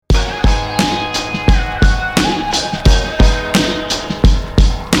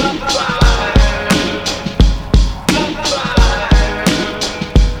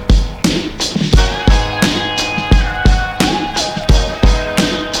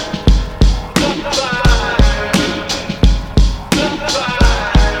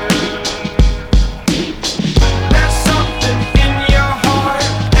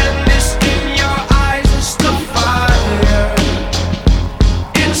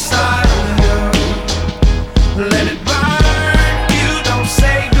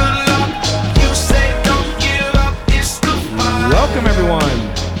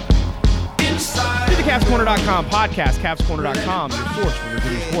Podcast, CavsCorner.com, your source for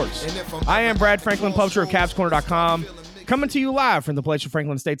Virginia sports. I am Brad Franklin, publisher of CavsCorner.com, coming to you live from the Palatial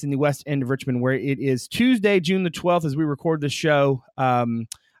Franklin Estates in the west end of Richmond, where it is Tuesday, June the 12th, as we record this show. I'm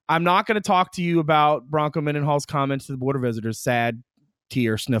not going to talk to you about Bronco Mendenhall's comments to the Board of Visitors. Sad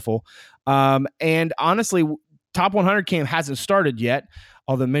tear sniffle. And honestly, Top 100 camp hasn't started yet,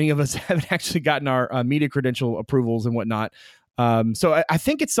 although many of us haven't actually gotten our media credential approvals and whatnot. So I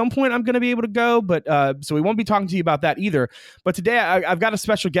think at some point I'm going to be able to go, but so we won't be talking to you about that either. But today I've got a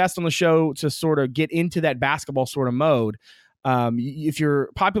special guest on the show to sort of get into that basketball sort of mode. If you're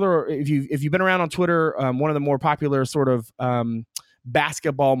popular, if you've been around on Twitter, one of the more popular sort of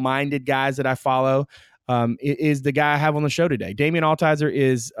basketball minded guys that I follow is the guy I have on the show today. Damin Altizer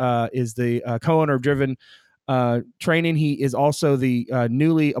is the co-owner of Driven Training. He is also the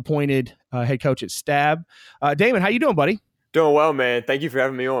newly appointed head coach at Stab. Damin, how you doing, buddy? Doing well, man. Thank you for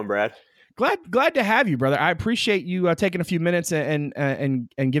having me on, Brad. Glad to have you, brother. I appreciate you taking a few minutes and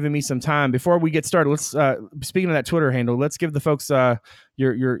giving me some time. Before we get started, let's speaking of that Twitter handle, let's give the folks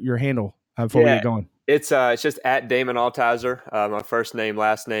your handle before we get going. It's just at Damin Altizer. My first name,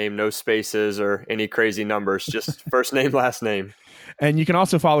 last name, no spaces or any crazy numbers. Just first name, last name. And you can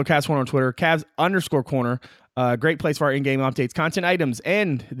also follow CavsCorner on Twitter, Cavs_corner. Great place for our in-game updates, content items,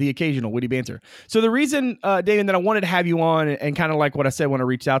 and the occasional witty banter. So the reason, Damin, that I wanted to have you on and kind of like what I said when I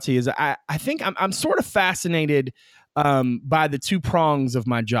reached out to you is I think I'm sort of fascinated by the two prongs of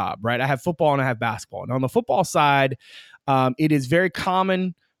my job, right? I have football and I have basketball. And on the football side, it is very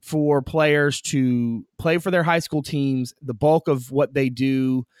common for players to play for their high school teams. The bulk of what they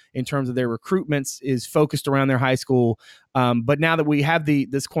do in terms of their recruitments is focused around their high school. But now that we have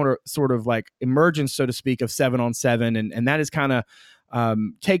this corner sort of like emergence, so to speak, of 7-on-7, and that is kind of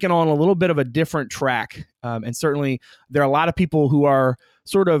taken on a little bit of a different track. And certainly there are a lot of people who are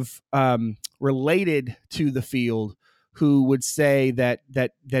sort of related to the field who would say that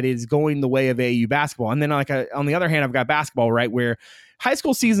is going the way of AAU basketball. And then on the other hand, I've got basketball, right, where high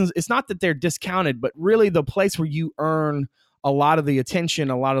school seasons, it's not that they're discounted, but really the place where you earn a lot of the attention,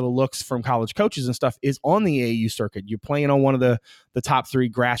 a lot of the looks from college coaches and stuff is on the AAU circuit. You're playing on one of the top three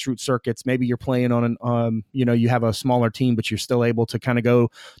grassroots circuits. Maybe you're playing on you have a smaller team, but you're still able to kind of go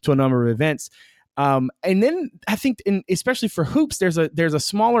to a number of events. And then I think, especially for hoops, there's a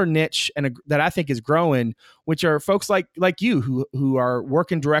smaller niche that I think is growing, which are folks like you who are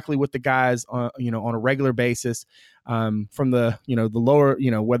working directly with the guys on a regular basis, from the lower,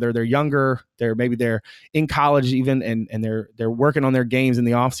 whether they're younger, they're in college even, and they're working on their games in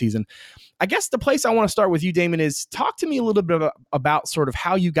the off season. I guess the place I want to start with you, Damin, is talk to me a little bit about sort of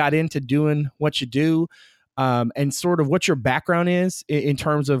how you got into doing what you do. And sort of what your background is in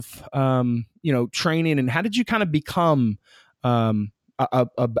terms of, training, and how did you kind of become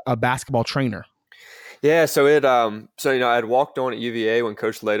a basketball trainer? Yeah, so I had walked on at UVA when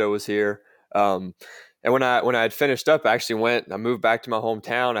Coach Leto was here, and when I had finished up, I moved back to my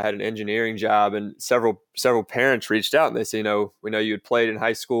hometown. I had an engineering job, and several parents reached out and they said, we know you had played in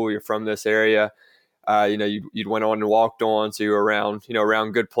high school, you're from this area. You'd went on and walked on, so you were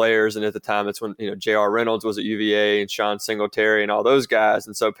around good players. And at the time, it's when, J.R. Reynolds was at UVA and Sean Singletary and all those guys.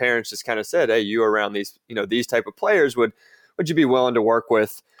 And so parents just kind of said, hey, you around these type of players, would you be willing to work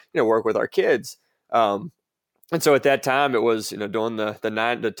with our kids? And so at that time it was, doing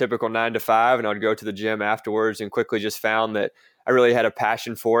the typical 9 to 5, and I'd go to the gym afterwards, and quickly just found that I really had a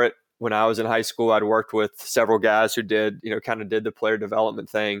passion for it. When I was in high school, I'd worked with several guys who did the player development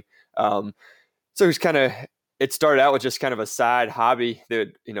thing. So it started out with just kind of a side hobby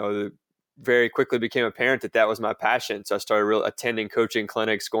that, very quickly became apparent that was my passion. So I started attending coaching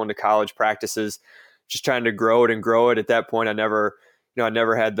clinics, going to college practices, just trying to grow it. At that point, I never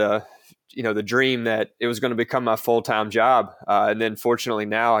had the dream that it was going to become my full-time job. And then fortunately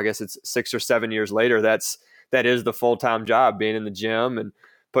now, I guess it's 6 or 7 years later, that is the full-time job, being in the gym and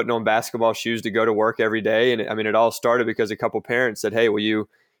putting on basketball shoes to go to work every day. And it all started because a couple parents said, hey, will you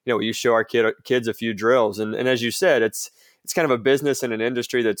show our kids a few drills? And as you said, it's kind of a business and an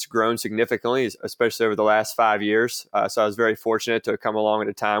industry that's grown significantly, especially over the last 5 years. So I was very fortunate to come along at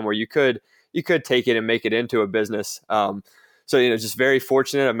a time where you could take it and make it into a business. So, just very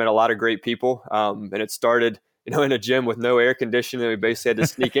fortunate. I met a lot of great people. And it started, in a gym with no air conditioning. We basically had to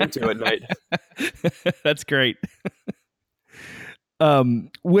sneak into at night. That's great.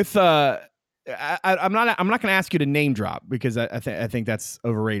 I'm not going to ask you to name drop, because I think that's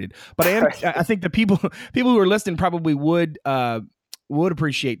overrated. But I think the people who are listening probably would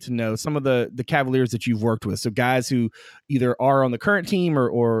appreciate to know some of the Cavaliers that you've worked with. So guys who either are on the current team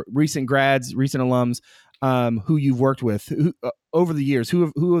or recent grads, recent alums, who you've worked with. over the years,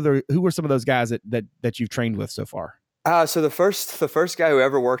 who are some of those guys that you've trained with so far? So the first guy who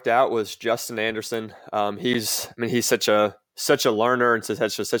ever worked out was Justin Anderson. He's such a learner and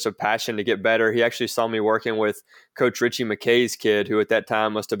such a passion to get better. He actually saw me working with Coach Richie McKay's kid, who at that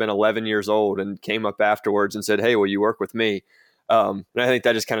time must have been 11 years old, and came up afterwards and said, "Hey, will you work with me?" And I think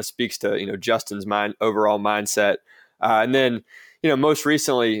that just kind of speaks to Justin's overall mindset. And then most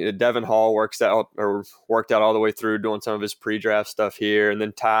recently, Devin Hall worked out all the way through doing some of his pre-draft stuff here, and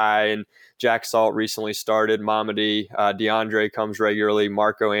then Ty and Jack Salt recently started. Mamadi, DeAndre comes regularly.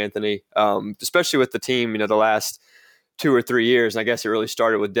 Marco Anthony, especially with the team, the last 2 or 3 years. And I guess it really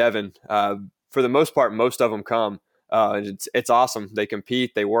started with Devin. For the most part, most of them come. It's awesome. They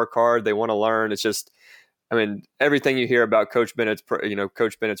compete. They work hard. They want to learn. It's just, everything you hear about Coach Bennett's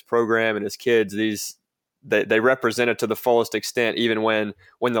program and his kids, they represent it to the fullest extent, even when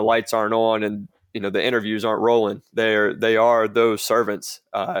the lights aren't on and the interviews aren't rolling. They are those servants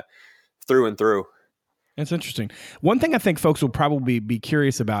through and through. That's interesting. One thing I think folks will probably be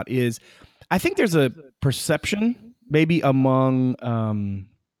curious about is, I think there's a perception maybe among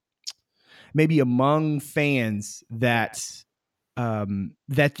fans that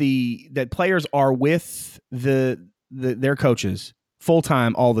that players are with their coaches full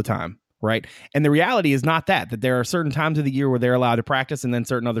time all the time, right? And the reality is not that there are certain times of the year where they're allowed to practice, and then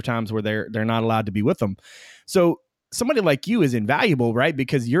certain other times where they're not allowed to be with them. So somebody like you is invaluable, right?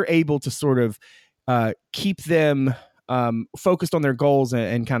 Because you're able to sort of keep them focused on their goals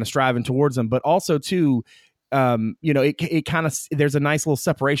and kind of striving towards them, but also too, it kind of, there's a nice little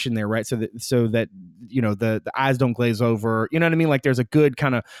separation there, right? So that the eyes don't glaze over, you know what I mean? Like there's a good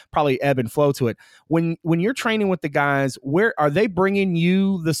kind of probably ebb and flow to it. When you're training with the guys, where are they bringing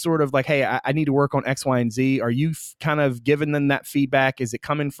you the sort of like, hey, I need to work on X, Y, and Z? Are you kind of giving them that feedback? Is it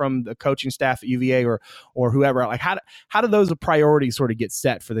coming from the coaching staff at UVA or whoever? Like how do those priorities sort of get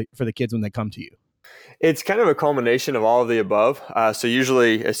set for the kids when they come to you? It's kind of a culmination of all of the above. So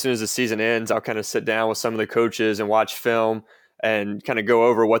usually as soon as the season ends, I'll kind of sit down with some of the coaches and watch film and kind of go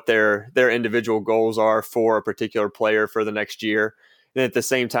over what their individual goals are for a particular player for the next year. And at the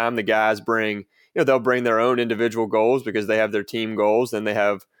same time, the guys they'll bring their own individual goals because they have their team goals, and they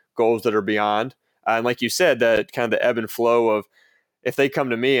have goals that are beyond. And like you said, that kind of the ebb and flow of, if they come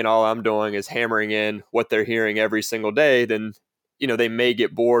to me and all I'm doing is hammering in what they're hearing every single day, then, they may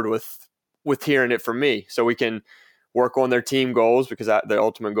get bored with hearing it from me. So we can work on their team goals, because the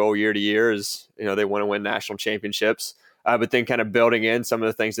ultimate goal year to year is, they want to win national championships. But then kind of building in some of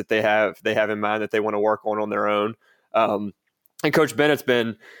the things that they have in mind that they want to work on their own. And Coach Bennett's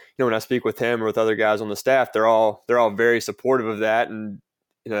been, when I speak with him or with other guys on the staff, they're all very supportive of that. And,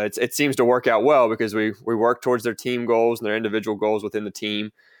 it seems to work out well, because we work towards their team goals and their individual goals within the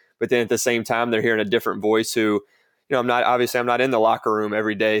team. But then at the same time, they're hearing a different voice who, I'm not in the locker room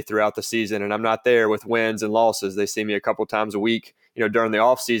every day throughout the season, and I'm not there with wins and losses. They see me a couple times a week, during the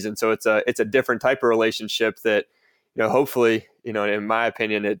off season. So it's a different type of relationship that, hopefully, in my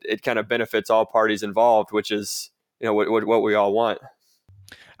opinion, it kind of benefits all parties involved, which is, what we all want.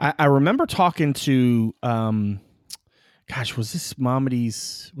 I remember talking to, was this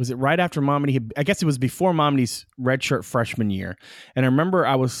Mamadi's? Was it right after Mamadi? I guess it was before Mamadi's redshirt freshman year. And I remember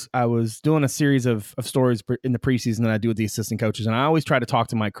I was doing a series of stories in the preseason that I do with the assistant coaches, and I always try to talk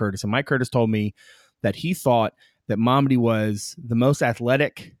to Mike Curtis. And Mike Curtis told me that he thought that Mamadi was the most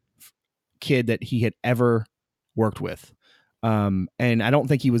athletic kid that he had ever worked with. And I don't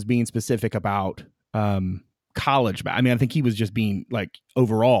think he was being specific about college, but I think he was just being like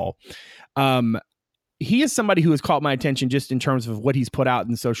overall. He is somebody who has caught my attention just in terms of what he's put out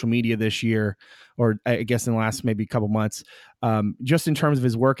in social media this year, or I guess in the last maybe couple months, just in terms of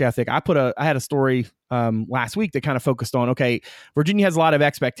his work ethic. I had a story last week that kind of focused on, okay, Virginia has a lot of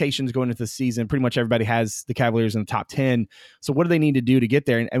expectations going into the season. Pretty much everybody has the Cavaliers in the top 10. So what do they need to do to get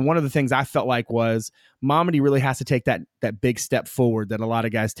there? And one of the things I felt like was Mamadi really has to take that big step forward that a lot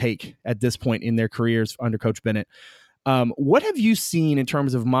of guys take at this point in their careers under Coach Bennett. What have you seen in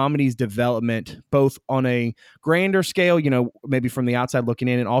terms of Mamadi's development, both on a grander scale, maybe from the outside looking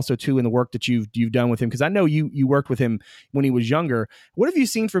in, and also too in the work that you've done with him? Because I know you worked with him when he was younger. What have you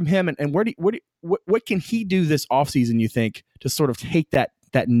seen from him, and what can he do this offseason, you think, to sort of take that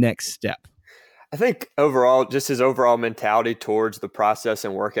next step? I think overall, just his overall mentality towards the process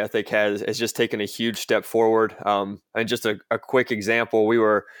and work ethic has just taken a huge step forward. And just a quick example,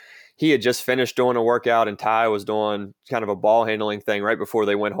 he had just finished doing a workout, and Ty was doing kind of a ball handling thing right before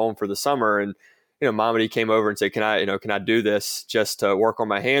they went home for the summer. And, Mamadi came over and said, can I do this just to work on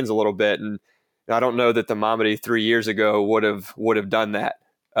my hands a little bit? And I don't know that the Mamadi 3 years ago would have done that.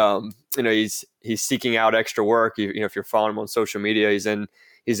 he's seeking out extra work. If you're following him on social media, he's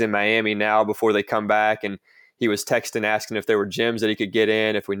in Miami now before they come back, and he was texting asking if there were gyms that he could get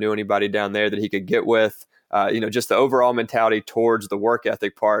in, if we knew anybody down there that he could get with. Just the overall mentality towards the work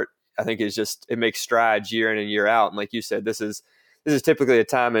ethic part, I think it makes strides year in and year out. And like you said, this is typically a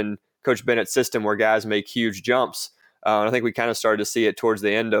time in Coach Bennett's system where guys make huge jumps. And I think we kind of started to see it towards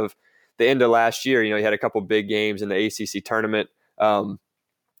the end of last year. He had a couple big games in the ACC tournament, and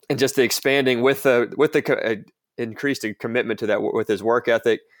just the expanding with the increased commitment to that with his work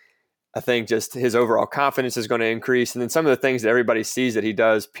ethic. I think just his overall confidence is going to increase. And then some of the things that everybody sees that he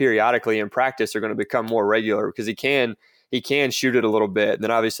does periodically in practice are going to become more regular because he can shoot it a little bit. And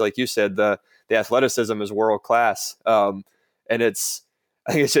then obviously, like you said, the athleticism is world class. And I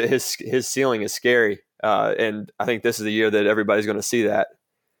think his ceiling is scary. And I think this is the year that everybody's going to see that.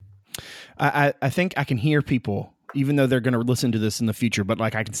 I think I can hear people, even though they're going to listen to this in the future, but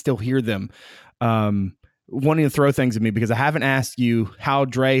like I can still hear them wanting to throw things at me because I haven't asked you how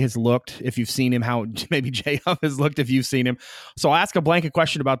Dre has looked, if you've seen him, how maybe J-Hub has looked, if you've seen him. So I'll ask a blanket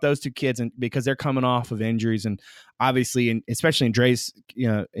question about those two kids, and because they're coming off of injuries, and obviously, and especially in Dre's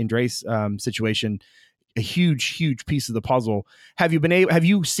situation, a huge piece of the puzzle. Have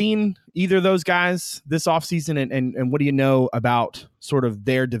you seen either of those guys this offseason, and what do you know about sort of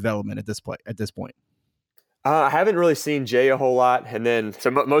their development at this point? I haven't really seen Jay a whole lot. And then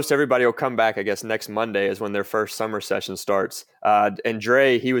most everybody will come back, I guess, next Monday is when their first summer session starts. And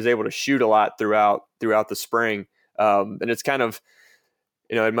Dre, he was able to shoot a lot throughout the spring. And it's kind of,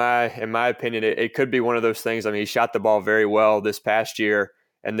 in my opinion, it could be one of those things. I mean, he shot the ball very well this past year.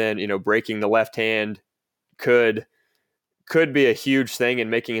 And then, breaking the left hand could be a huge thing in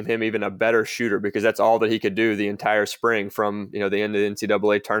making him even a better shooter because that's all that he could do the entire spring from, the end of the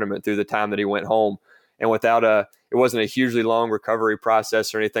NCAA tournament through the time that he went home. And it wasn't a hugely long recovery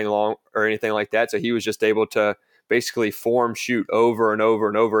process or anything like that. So he was just able to basically form shoot over and over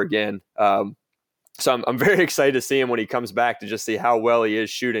and over again. So I'm very excited to see him when he comes back to just see how well he is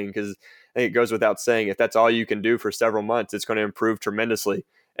shooting, because I think it goes without saying, if that's all you can do for several months, it's going to improve tremendously.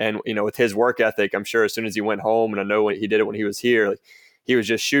 And, with his work ethic, I'm sure as soon as he went home, and I know when he did it when he was here, he was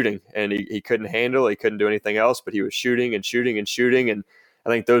just shooting, and he couldn't handle, he couldn't do anything else, but he was shooting and shooting and shooting. And I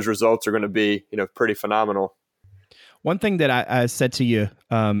think those results are going to be, pretty phenomenal. One thing that I said to you,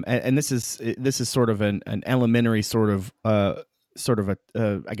 and this is sort of an elementary sort of I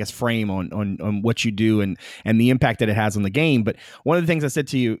guess frame on what you do and the impact that it has on the game. But one of the things I said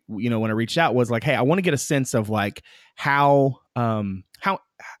to you, when I reached out was like, hey, I want to get a sense of like how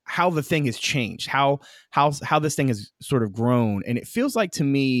the thing has changed, how this thing has sort of grown. And it feels like to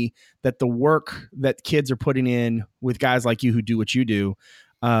me that the work that kids are putting in with guys like you who do what you do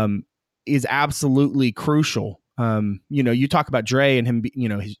is absolutely crucial. You talk about Dre and him,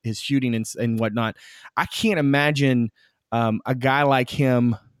 his shooting and whatnot. I can't imagine a guy like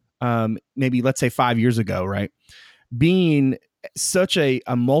him, maybe let's say 5 years ago, right, being such a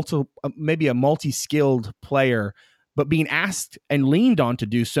multi-skilled player, but being asked and leaned on to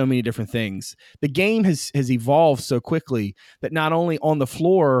do so many different things. The game has evolved so quickly that not only on the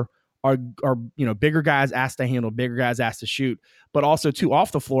floor are bigger guys asked to handle, bigger guys asked to shoot, but also too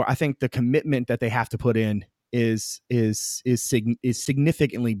off the floor. I think the commitment that they have to put in is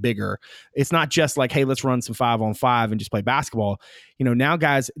significantly bigger. It's not just like, hey, let's run some 5-on-5 and just play basketball. Now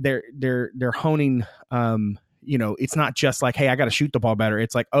guys, they're honing. It's not just like, hey, I got to shoot the ball better.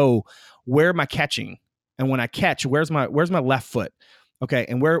 It's like, oh, where am I catching? And when I catch, where's my left foot? Okay.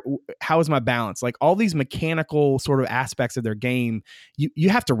 And how is my balance? Like all these mechanical sort of aspects of their game, you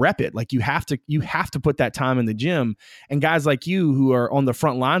have to rep it. Like you have to put that time in the gym. And guys like you who are on the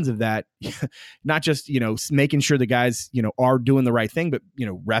front lines of that, not just, making sure the guys, are doing the right thing, but,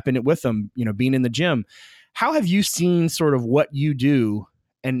 repping it with them, being in the gym. How have you seen sort of what you do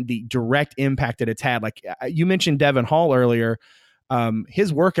and the direct impact that it's had? Like you mentioned Devin Hall earlier.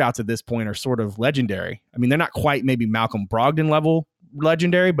 His workouts at this point are sort of legendary. I mean, they're not quite maybe Malcolm Brogdon level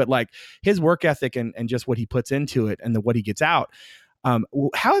legendary, but like his work ethic and just what he puts into it and what he gets out.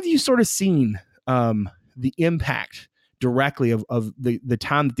 How have you sort of seen the impact directly of the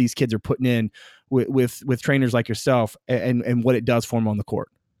time that these kids are putting in with trainers like yourself and what it does for them on the court?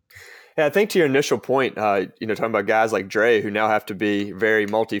 Yeah, I think to your initial point, talking about guys like Dre who now have to be very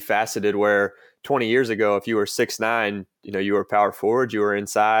multifaceted, where 20 years ago, if you were 6'9", you were power forward, you were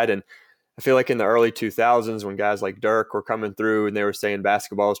inside. And I feel like in the early 2000s when guys like Dirk were coming through and they were saying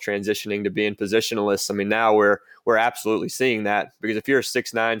basketball is transitioning to being positionless. I mean, now we're absolutely seeing that, because if you're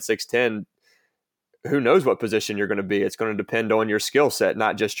 6'9", 6'10", who knows what position you're going to be? It's going to depend on your skill set,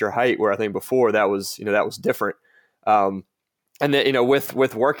 not just your height, where I think before that was different. and then, with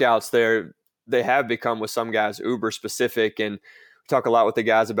workouts they have become with some guys uber specific, and we talk a lot with the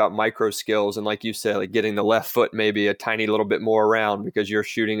guys about micro skills. And like you said, like getting the left foot maybe a tiny little bit more around because you're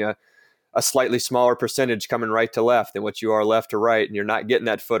shooting a slightly smaller percentage coming right to left than what you are left to right. And you're not getting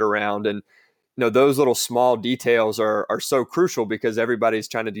that foot around. And, those little small details are so crucial because everybody's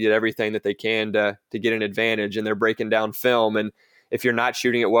trying to get everything that they can to get an advantage, and they're breaking down film. And if you're not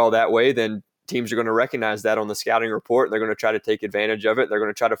shooting it well that way, then teams are going to recognize that on the scouting report, and they're going to try to take advantage of it. They're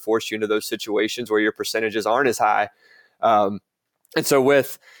going to try to force you into those situations where your percentages aren't as high. And so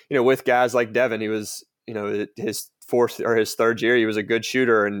with guys like Devin, he was, his fourth or his third year, he was a good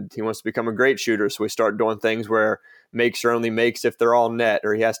shooter and he wants to become a great shooter. So we start doing things where makes or only makes if they're all net,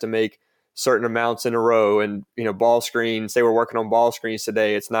 or he has to make certain amounts in a row. And, ball screens, say we're working on ball screens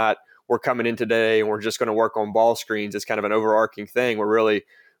today. It's not, we're coming in today and we're just going to work on ball screens. It's kind of an overarching thing. We're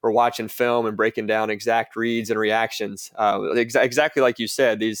watching film and breaking down exact reads and reactions. Exactly like you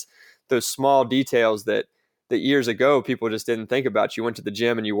said, those small details that years ago people just didn't think about. You went to the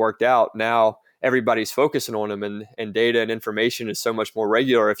gym and you worked out. Now everybody's focusing on them, and data and information is so much more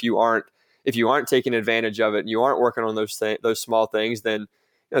regular. If you aren't taking advantage of it and you aren't working on those small things, then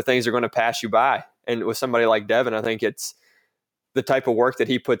things are going to pass you by. And with somebody like Devin, I think it's the type of work that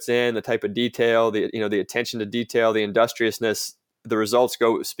he puts in, the type of detail, the attention to detail, the industriousness. The results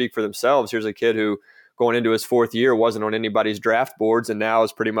speak for themselves. Here's a kid who, going into his fourth year, wasn't on anybody's draft boards and now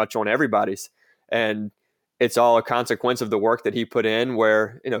is pretty much on everybody's. And it's all a consequence of the work that he put in,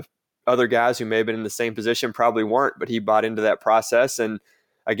 where, other guys who may have been in the same position probably weren't, but he bought into that process. And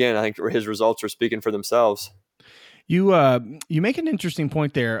again, I think his results are speaking for themselves. You make an interesting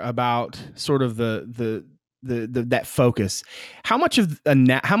point there about sort of the that focus. How much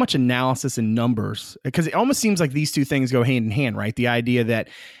analysis and numbers? Because it almost seems like these two things go hand in hand, right? The idea that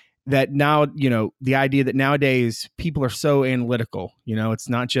nowadays people are so analytical. It's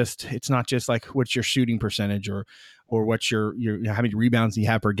not just like what's your shooting percentage or what's your how many rebounds you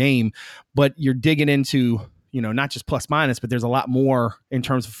have per game, but you're digging into not just plus minus, but there's a lot more in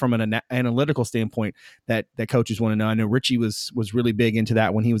terms of from an analytical standpoint that coaches want to know. I know Richie was really big into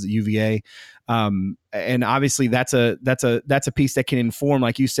that when he was at UVA. And obviously that's a piece that can inform,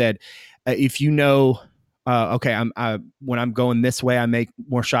 like you said, if okay, when I'm going this way, I make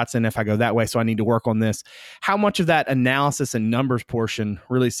more shots than if I go that way. So I need to work on this. How much of that analysis and numbers portion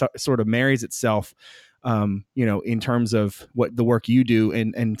really sort of marries itself in terms of what the work you do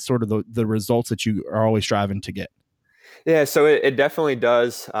and sort of the results that you are always striving to get? Yeah, so it definitely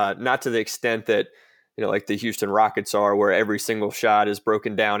does. Not to the extent that, like the Houston Rockets are, where every single shot is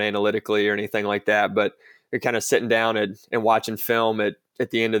broken down analytically or anything like that. But you're kind of sitting down and watching film at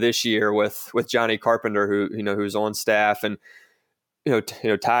the end of this year with Johnny Carpenter, who's on staff, and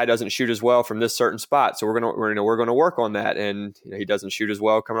Ty doesn't shoot as well from this certain spot, so we're gonna work on that. And he doesn't shoot as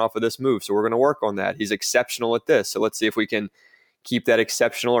well coming off of this move, so we're gonna work on that. He's exceptional at this, so let's see if we can keep that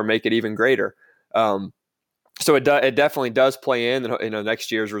exceptional or make it even greater. So it definitely does play in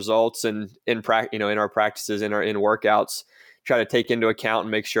next year's results, and in our practices, in workouts, try to take into account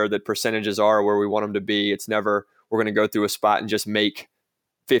and make sure that percentages are where we want them to be. It's never we're going to go through a spot and just make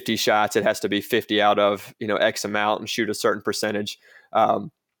 50 shots. It has to be 50 out of X amount and shoot a certain percentage.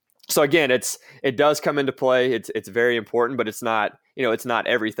 So again, it does come into play. It's very important, but it's not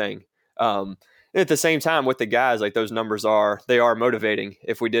everything. At the same time, with the guys, like those numbers are motivating.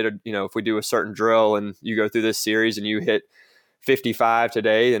 If we do a certain drill and you go through this series and you hit 55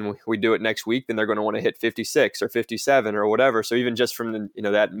 today, and we do it next week, then they're going to want to hit 56 or 57 or whatever. So even just from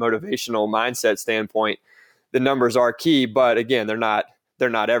that motivational mindset standpoint, the numbers are key, but again, they're not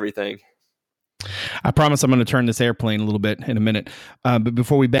everything. I promise I'm going to turn this airplane a little bit in a minute. But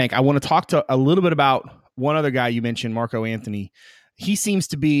before we bank, I want to talk a little bit about one other guy you mentioned, Marco Anthony. He seems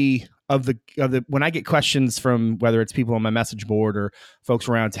to be of the when I get questions from whether it's people on my message board or folks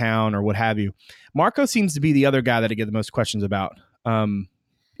around town or what have you, Marco seems to be the other guy that I get the most questions about.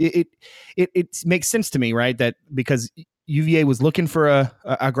 It makes sense to me, right? That because UVA was looking for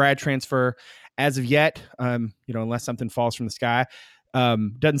a grad transfer as of yet, unless something falls from the sky.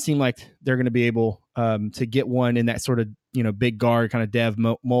 Doesn't seem like they're going to be able to get one in that sort of big guard kind of dev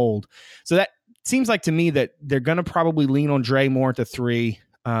mold. So that seems like to me that they're going to probably lean on Dre more at the 3.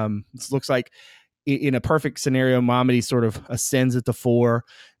 This looks like in a perfect scenario, Mamadi sort of ascends at the 4.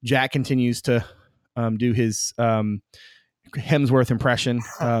 Jack continues to do his Hemsworth impression.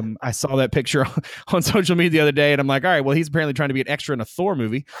 I saw that picture on social media the other day, and I'm like, all right, well, he's apparently trying to be an extra in a Thor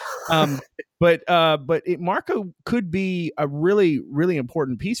movie. But Marco could be a really, really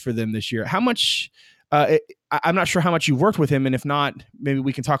important piece for them this year. How much? I'm not sure how much you've worked with him, and if not, maybe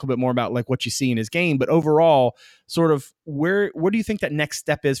we can talk a bit more about like what you see in his game. But overall, sort of where do you think that next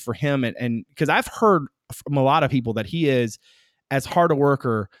step is for him? And because I've heard from a lot of people that he is as hard a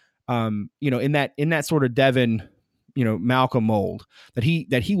worker, in that sort of Devin, Malcolm mold, that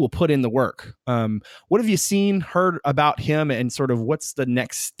he will put in the work. What have you seen, heard about him, and sort of what's the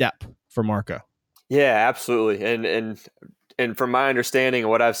next step for Marco? Yeah, absolutely. And from my understanding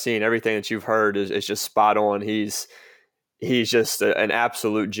and what I've seen, everything that you've heard is just spot on. He's just an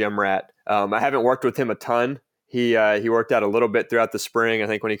absolute gym rat. I haven't worked with him a ton. He worked out a little bit throughout the spring. I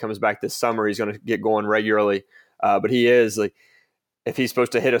think when he comes back this summer, he's going to get going regularly. But he is like, if he's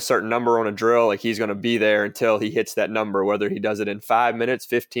supposed to hit a certain number on a drill, like he's going to be there until he hits that number, whether he does it in 5 minutes,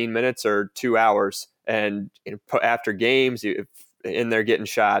 15 minutes, or 2 hours. And after games, in there getting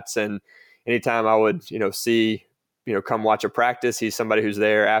shots. And anytime I would, see, come watch a practice, he's somebody who's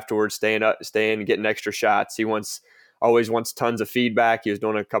there afterwards, staying, getting extra shots. He always wants tons of feedback. He was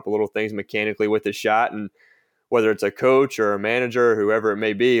doing a couple little things mechanically with his shot, and whether it's a coach or a manager, whoever it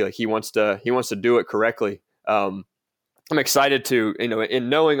may be, like he wants to do it correctly. I'm excited to, in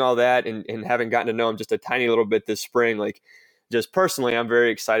knowing all that and having gotten to know him just a tiny little bit this spring, like just personally, I'm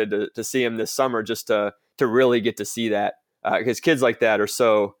very excited to see him this summer, just to really get to see that, because kids like that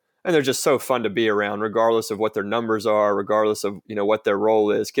and they're just so fun to be around, regardless of what their numbers are, regardless of, what their role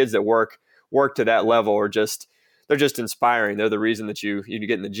is. Kids that work to that level they're just inspiring. They're the reason that you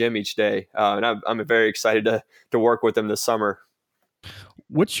get in the gym each day. And I'm very excited to work with them this summer.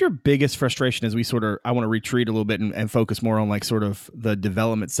 What's your biggest frustration as I want to retreat a little bit and focus more on like sort of the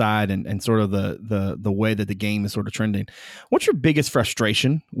development side and sort of the way that the game is sort of trending? What's your biggest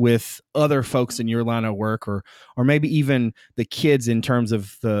frustration with other folks in your line of work, or maybe even the kids in terms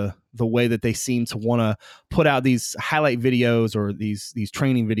of the way that they seem to want to put out these highlight videos or these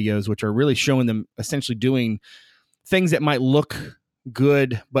training videos, which are really showing them essentially doing things that might look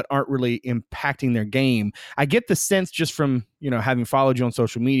good but aren't really impacting their game? I get the sense just from having followed you on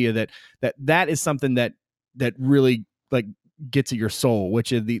social media that is something that really like gets at your soul,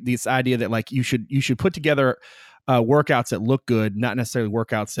 which is this idea that like you should put together workouts that look good, not necessarily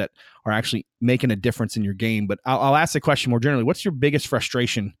workouts that are actually making a difference in your game. But I'll ask the question more generally: what's your biggest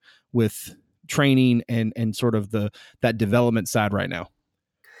frustration with training and sort of that development side right now?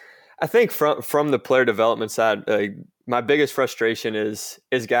 I think from the player development side, my biggest frustration is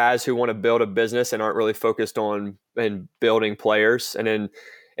guys who want to build a business and aren't really focused on building players. And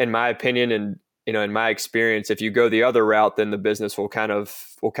in my opinion, and in my experience, if you go the other route, then the business will kind of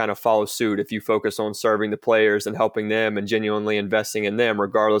follow suit. If you focus on serving the players and helping them and genuinely investing in them,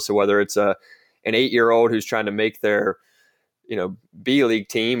 regardless of whether it's an 8-year-old who's trying to make their B League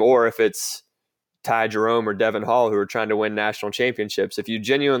team, or if it's Ty Jerome or Devin Hall who are trying to win national championships. If you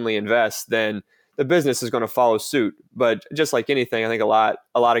genuinely invest, then the business is going to follow suit. But just like anything, I think a lot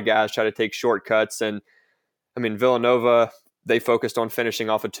of guys try to take shortcuts. And I mean, Villanova, they focused on finishing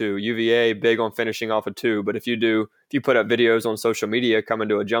off a 2. UVA, big on finishing off a 2. But if you put up videos on social media coming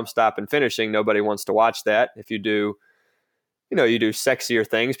to a jump stop and finishing, nobody wants to watch that. If you do, you do sexier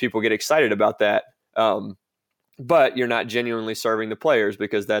things, people get excited about that. But you're not genuinely serving the players,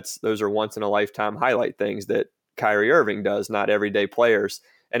 because those are once in a lifetime highlight things that Kyrie Irving does, not everyday players.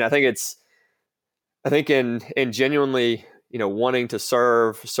 And I think in genuinely, wanting to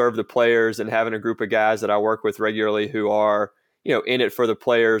serve the players and having a group of guys that I work with regularly who are, in it for the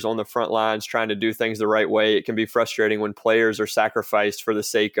players on the front lines, trying to do things the right way, it can be frustrating when players are sacrificed for the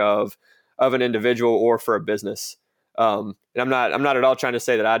sake of an individual or for a business. And I'm not at all trying to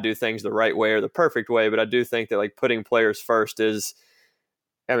say that I do things the right way or the perfect way, but I do think that like putting players first it's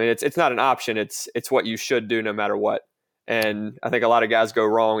not an option. It's what you should do no matter what. And I think a lot of guys go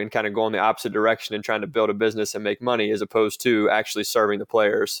wrong and kind of go in the opposite direction and trying to build a business and make money as opposed to actually serving the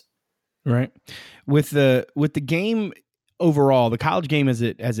players. Right. With the game overall, the college game as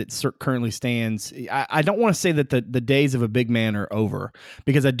it currently stands, I don't want to say that the days of a big man are over,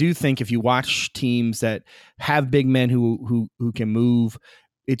 because I do think if you watch teams that have big men who can move,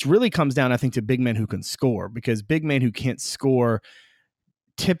 it really comes down, I think, to big men who can score, because big men who can't score,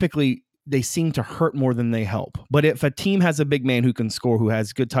 typically they seem to hurt more than they help. But if a team has a big man who can score, who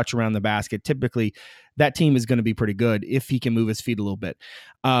has good touch around the basket, typically that team is going to be pretty good if he can move his feet a little bit.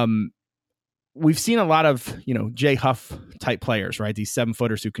 We've seen a lot of, Jay Huff type players, right? These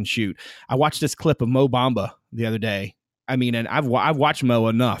 7-footers who can shoot. I watched this clip of Mo Bamba the other day. I mean, and I've watched Mo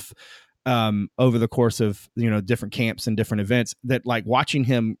enough over the course of, different camps and different events that like watching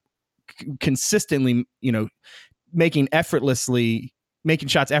him consistently, making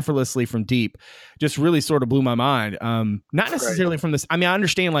shots effortlessly from deep just really sort of blew my mind. Not necessarily from this. I mean, I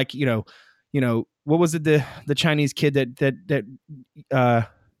understand like, what was it? The Chinese kid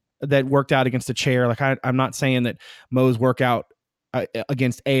that worked out against a chair. Like I'm not saying that Mo's workout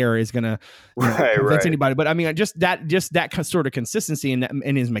against air is going to convince anybody, but I mean, just that sort of consistency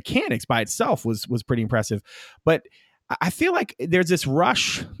and his mechanics by itself was pretty impressive. But I feel like there's this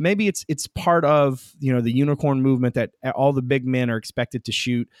rush. Maybe it's part of, the unicorn movement that all the big men are expected to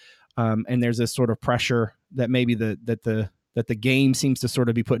shoot. And there's this sort of pressure that maybe that the game seems to sort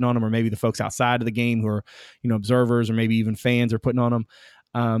of be putting on them, or maybe the folks outside of the game who are, observers or maybe even fans are putting on them.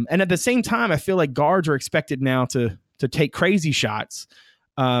 And at the same time, I feel like guards are expected now to take crazy shots,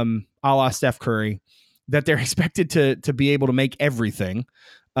 a la Steph Curry, that they're expected to be able to make everything.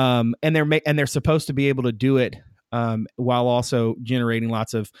 And they're supposed to be able to do it while also generating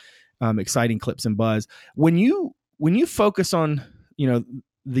lots of exciting clips and buzz. When you focus on,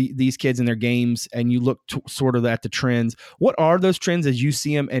 these kids and their games, and you look sort of at the trends, what are those trends as you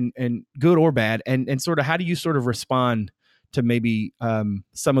see them, and good or bad, and sort of how do you sort of respond to maybe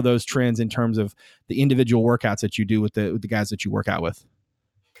some of those trends in terms of the individual workouts that you do with the guys that you work out with?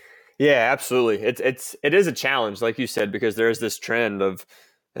 Yeah, absolutely. It is a challenge, like you said, because there's this trend of,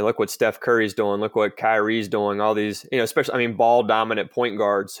 and look what Steph Curry's doing, look what Kyrie's doing, all these, especially, ball dominant point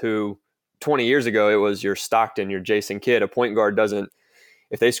guards who 20 years ago, it was your Stockton, your Jason Kidd. A point guard doesn't,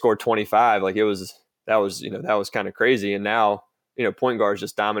 if they scored 25, like that was kind of crazy. And now, point guards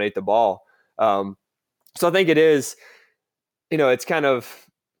just dominate the ball. So I think it is, it's kind of,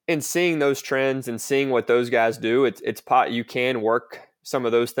 in seeing those trends and seeing what those guys do, you can work some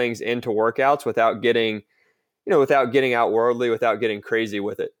of those things into workouts without getting outwardly, without getting crazy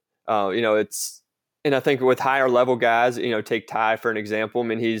with it. And I think with higher level guys, take Ty for an example.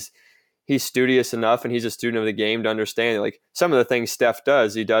 He's studious enough, and he's a student of the game to understand, like, some of the things Steph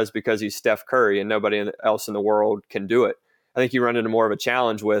does, he does because he's Steph Curry and nobody else in the world can do it. I think you run into more of a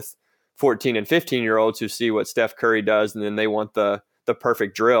challenge with 14 and 15-year-olds who see what Steph Curry does, and then they want the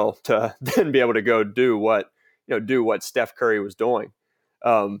perfect drill to then be able to go do what Steph Curry was doing.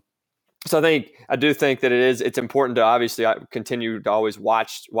 So I do think that it's important to obviously continue to always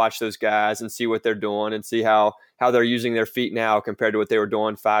watch those guys and see what they're doing, and see how they're using their feet now compared to what they were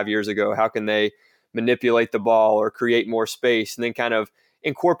doing 5 years ago. How can they manipulate the ball or create more space, and then kind of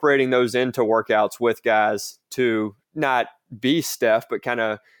incorporating those into workouts with guys to not be Steph, but kind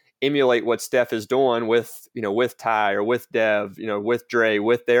of emulate what Steph is doing with Ty or with Dev, with Dre,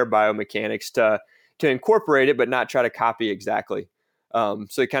 with their biomechanics to incorporate it, but not try to copy exactly. So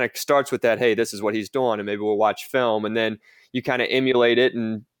it kind of starts with that, hey, this is what he's doing, and maybe we'll watch film, and then you kind of emulate it,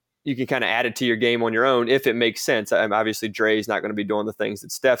 and you can kind of add it to your game on your own if it makes sense. Obviously, Dre's not going to be doing the things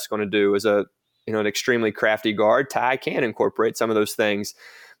that Steph's going to do as an extremely crafty guard. Ty can incorporate some of those things,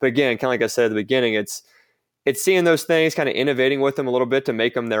 but again, kind of like I said at the beginning, it's seeing those things, kind of innovating with them a little bit to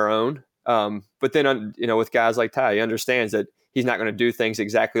make them their own. But then, with guys like Ty, he understands that he's not going to do things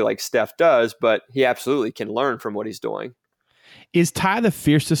exactly like Steph does, but he absolutely can learn from what he's doing. Is Ty the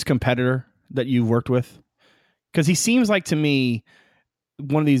fiercest competitor that you've worked with? Because he seems like, to me,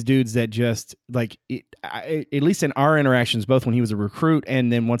 one of these dudes that just, like, at least in our interactions, both when he was a recruit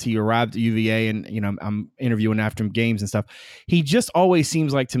and then once he arrived at UVA, and I'm interviewing after him games and stuff, he just always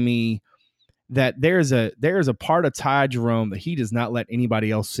seems like to me that there is a part of Ty Jerome that he does not let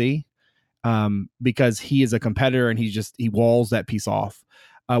anybody else see, because he is a competitor and he walls that piece off.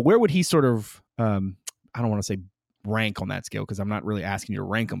 Where would he sort of, I don't want to say rank on that scale, because I'm not really asking you to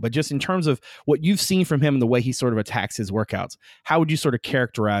rank him, but just in terms of what you've seen from him and the way he sort of attacks his workouts, how would you sort of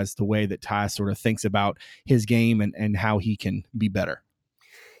characterize the way that Ty sort of thinks about his game and how he can be better?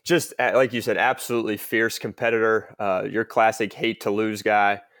 Just like you said, absolutely fierce competitor, your classic hate to lose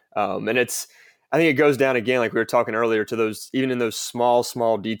guy. And I think it goes down again, like we were talking earlier, to those, even in those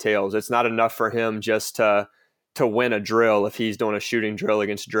small details. It's not enough for him just to win a drill. If he's doing a shooting drill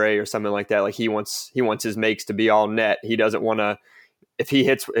against Dre or something like that, like he wants his makes to be all net. He doesn't want to, if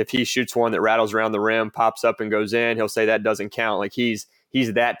he shoots one that rattles around the rim, pops up and goes in, he'll say that doesn't count. Like he's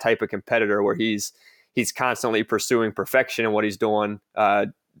that type of competitor where he's constantly pursuing perfection in what he's doing,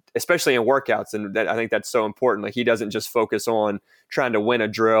 especially in workouts. And I think that's so important. Like he doesn't just focus on trying to win a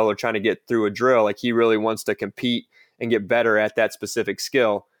drill or trying to get through a drill. Like he really wants to compete and get better at that specific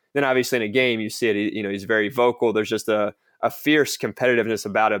skill. Then obviously in a game, you see it, he's very vocal. There's just a fierce competitiveness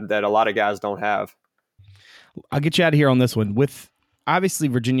about him that a lot of guys don't have. I'll get you out of here on this one. With obviously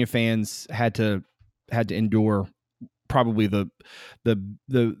Virginia fans had to endure probably the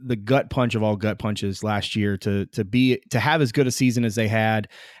gut punch of all gut punches last year to have as good a season as they had,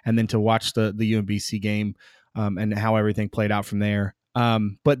 and then to watch the UMBC game and how everything played out from there.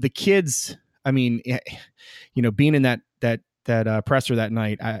 But the kids, I mean, being in that presser that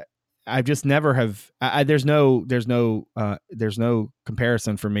night, I've just never have. There's no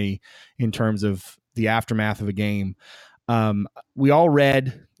comparison for me in terms of the aftermath of a game. We all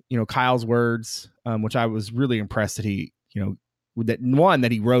read, Kyle's words, which I was really impressed that he, that one,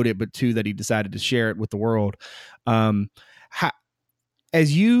 that he wrote it, but two, that he decided to share it with the world.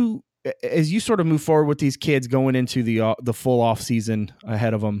 As you sort of move forward with these kids going into the full off season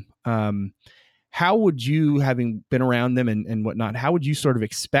ahead of them, how would you, having been around them and whatnot, how would you sort of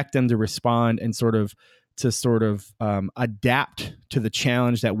expect them to respond and adapt to the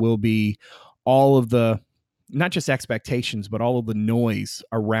challenge that will be all of the, not just expectations, but all of the noise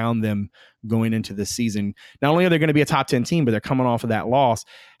around them going into this season? Not only are they going to be a top 10 team, but they're coming off of that loss.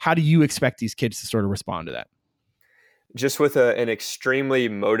 How do you expect these kids to sort of respond to that? Just with an extremely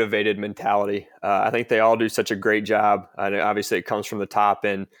motivated mentality. I think they all do such a great job. And obviously it comes from the top,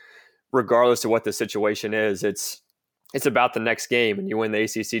 and regardless of what the situation is, it's about the next game, and you win the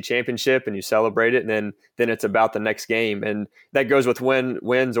ACC championship and you celebrate it. And then it's about the next game. And that goes with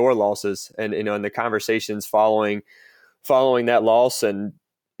wins or losses. And, in the conversations following that loss and,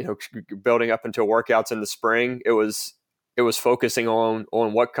 building up into workouts in the spring, it was focusing on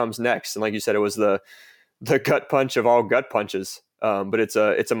what comes next. And like you said, it was the gut punch of all gut punches. But it's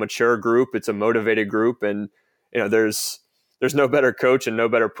a mature group. It's a motivated group. And, there's no better coach and no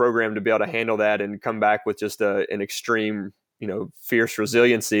better program to be able to handle that and come back with just an extreme, fierce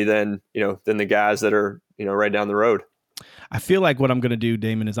resiliency than the guys that are, right down the road. I feel like what I'm going to do,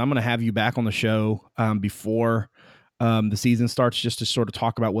 Damin, is I'm going to have you back on the show before the season starts, just to sort of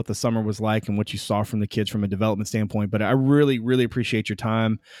talk about what the summer was like and what you saw from the kids from a development standpoint. But I really, really appreciate your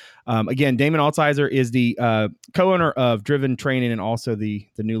time. Again, Damin Altizer is the co-owner of Driven Training and also the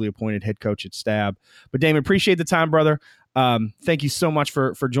newly appointed head coach at Stab. But Damin, appreciate the time, brother. Thank you so much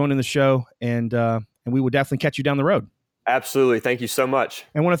for joining the show, and we will definitely catch you down the road. Absolutely. Thank you so much.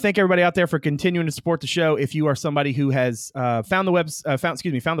 I want to thank everybody out there for continuing to support the show. If you are somebody who has found the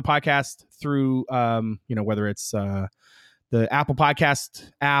podcast through, whether it's the Apple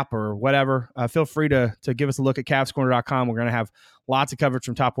Podcast app or whatever, feel free to give us a look at CavsCorner.com. We're going to have lots of coverage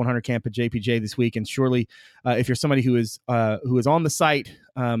from Top 100 Camp at JPJ this week. And surely, if you're somebody who is on the site,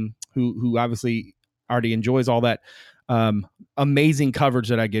 who obviously already enjoys all that amazing coverage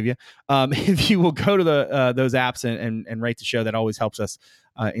that I give you, if you will go to those apps and rate the show, that always helps us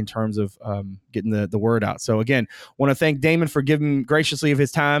in terms of getting the word out. So again, want to thank Damin for giving graciously of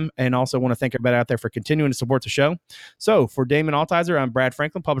his time, and also want to thank everybody out there for continuing to support the show. So for Damin Altizer, I'm Brad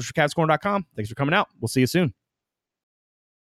Franklin, publisher of CavsCorner.com. Thanks for coming out. We'll see you soon.